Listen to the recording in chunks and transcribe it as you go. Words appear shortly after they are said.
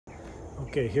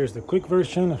Okay, here's the quick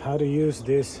version of how to use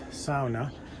this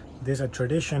sauna. This is a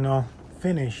traditional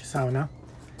Finnish sauna.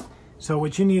 So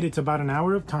what you need, it's about an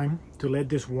hour of time to let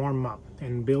this warm up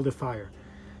and build a fire.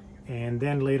 And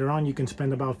then later on you can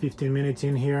spend about 15 minutes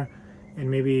in here and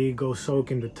maybe go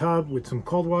soak in the tub with some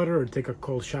cold water or take a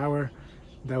cold shower.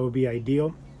 That would be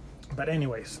ideal. But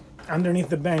anyways, underneath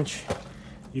the bench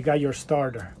you got your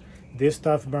starter. This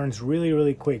stuff burns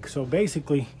really quick. So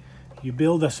basically you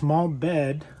build a small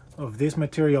bed of this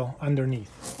material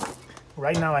underneath.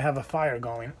 Right now I have a fire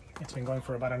going. It's been going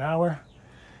for about an hour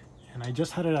and I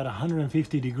just had it at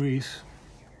 150 degrees.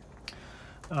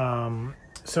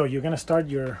 So you're gonna start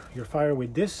your fire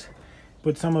with this,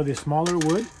 put some of the smaller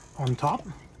wood on top,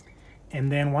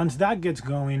 and then once that gets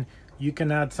going you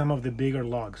can add some of the bigger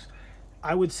logs.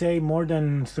 I would say more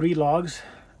than 3 logs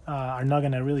are not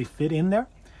gonna really fit in there.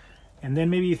 And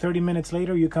then maybe 30 minutes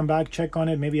later you come back, check on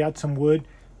it, maybe add some wood.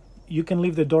 You can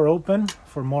leave the door open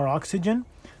for more oxygen.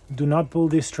 Do not pull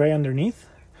this tray underneath.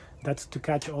 That's to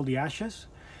catch all the ashes.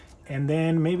 And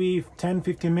then maybe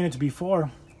 10-15 minutes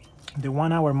before the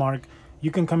 1 hour mark, you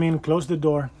can come in, close the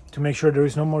door to make sure there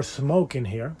is no more smoke in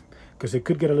here, because it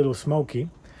could get a little smoky.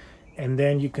 And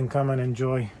then you can come and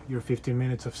enjoy your 15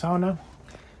 minutes of sauna.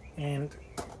 And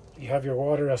you have your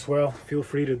water as well. Feel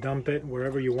free to dump it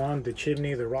wherever you want, the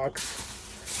chimney, the rocks.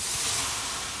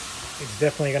 It's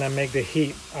definitely gonna make the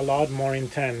heat a lot more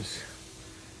intense.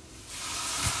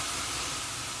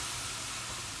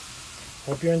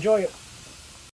 Hope you enjoy it.